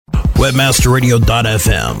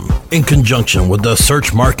Webmasterradio.fm, in conjunction with the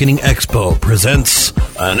Search Marketing Expo, presents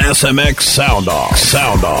an SMX Sound Off.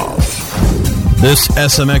 This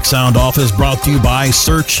SMX Sound Off is brought to you by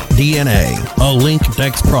SearchDNA, a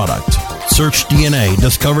LinkDex product. SearchDNA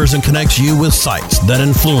discovers and connects you with sites that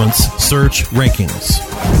influence search rankings.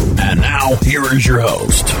 And now, here is your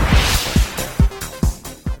host.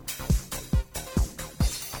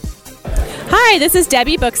 Hi, this is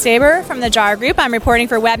Debbie Bookstaber from the JAR Group. I'm reporting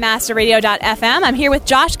for WebmasterRadio.fm. I'm here with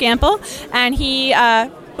Josh Gamble, and he,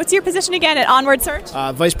 what's your position again at Onward Search?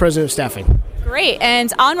 Vice President of Staffing. Great.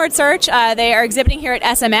 And Onward Search, they are exhibiting here at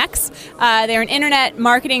SMX. They're an internet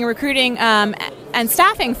marketing, recruiting, and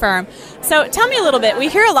staffing firm. So tell me a little bit. We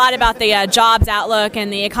hear a lot about the jobs outlook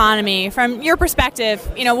and the economy. From your perspective,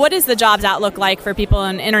 what is the jobs outlook like for people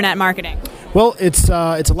in internet marketing? Well, it's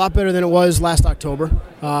a lot better than it was last October.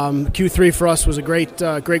 Q3 for us was a great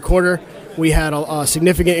quarter. We had a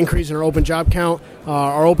significant increase in our open job count.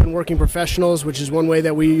 Our open working professionals, which is one way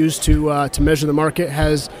that we use to measure the market,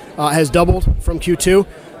 has doubled from Q2.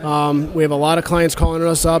 We have a lot of clients calling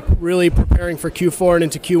us up, really preparing for Q4 and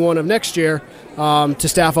into Q1 of next year to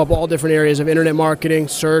staff up all different areas of internet marketing,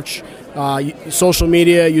 search, social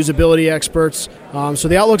media, usability experts. So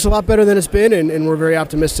the outlook's a lot better than it's been, and we're very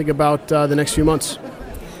optimistic about the next few months.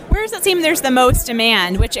 Where does it seem there's the most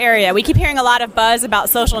demand? Which area? We keep hearing a lot of buzz about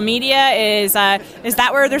social media. Is that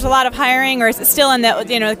where there's a lot of hiring, or is it still in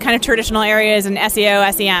the kind of traditional areas in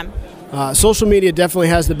SEO, SEM? Social media definitely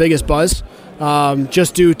has the biggest buzz,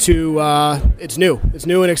 just due to it's new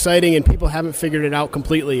and exciting, and people haven't figured it out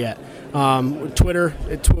completely yet.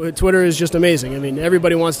 Twitter is just amazing. I mean,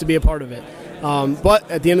 everybody wants to be a part of it.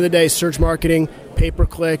 But at the end of the day, search marketing,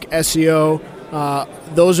 pay-per-click, SEO.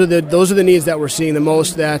 Those are the needs that we're seeing the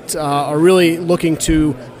most, that are really looking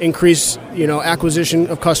to increase acquisition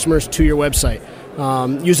of customers to your website.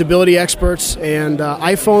 Usability experts and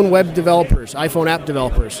iPhone web developers, iPhone app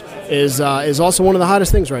developers is also one of the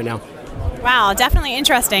hottest things right now. Wow, definitely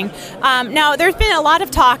interesting. Now, there's been a lot of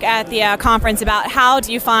talk at the conference about how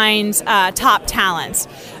do you find top talent.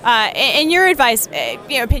 In your advice,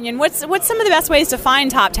 opinion, what's some of the best ways to find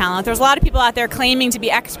top talent? There's a lot of people out there claiming to be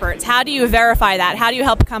experts. How do you verify that? How do you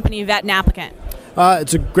help a company vet an applicant?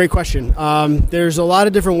 It's a great question. There's a lot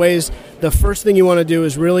of different ways. The first thing you want to do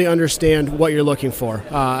is really understand what you're looking for.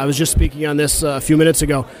 I was just speaking on this a few minutes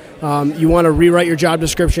ago. You want to rewrite your job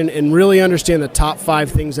description and really understand the top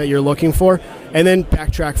 5 things that you're looking for, and then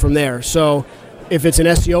backtrack from there. So if it's an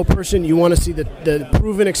SEO person, you want to see the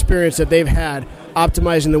proven experience that they've had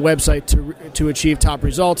optimizing the website to achieve top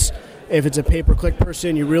results. If it's a pay-per-click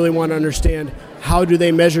person, you really want to understand how do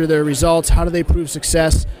they measure their results, how do they prove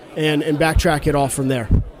success, and backtrack it all from there.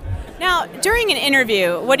 Now, during an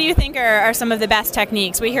interview, what do you think are some of the best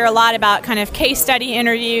techniques? We hear a lot about kind of case study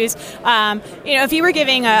interviews. If you were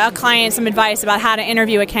giving a client some advice about how to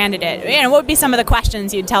interview a candidate, what would be some of the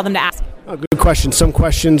questions you'd tell them to ask? Good question. Some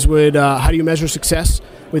questions would, how do you measure success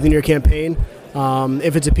within your campaign?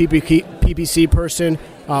 If it's a PPC person,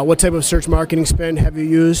 what type of search marketing spend have you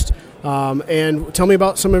used? And tell me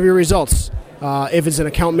about some of your results. If it's an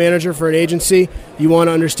account manager for an agency, you want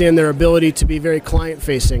to understand their ability to be very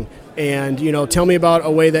client-facing. And, tell me about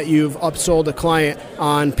a way that you've upsold a client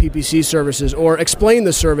on PPC services, or explain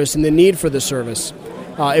the service and the need for the service.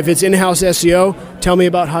 If it's in-house SEO, tell me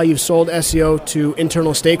about how you've sold SEO to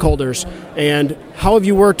internal stakeholders, and how have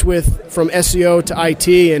you worked from SEO to IT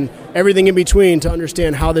and everything in between to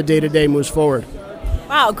understand how the day-to-day moves forward.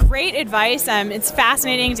 Wow, great advice. It's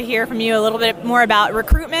fascinating to hear from you a little bit more about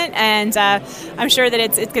recruitment, and I'm sure that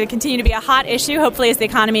it's going to continue to be a hot issue, hopefully, as the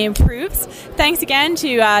economy improves. Thanks again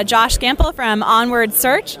to Josh Gamble from Onward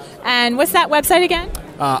Search. And what's that website again?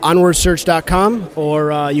 OnwardSearch.com,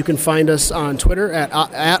 or you can find us on Twitter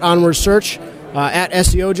at Onward Search, at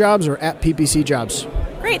SEO Jobs, or at PPC Jobs.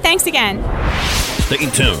 Great, thanks again. Stay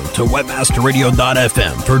tuned to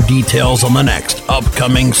WebmasterRadio.fm for details on the next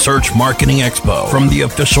upcoming Search Marketing Expo from the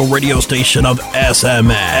official radio station of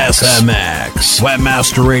SMX.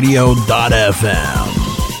 WebmasterRadio.fm.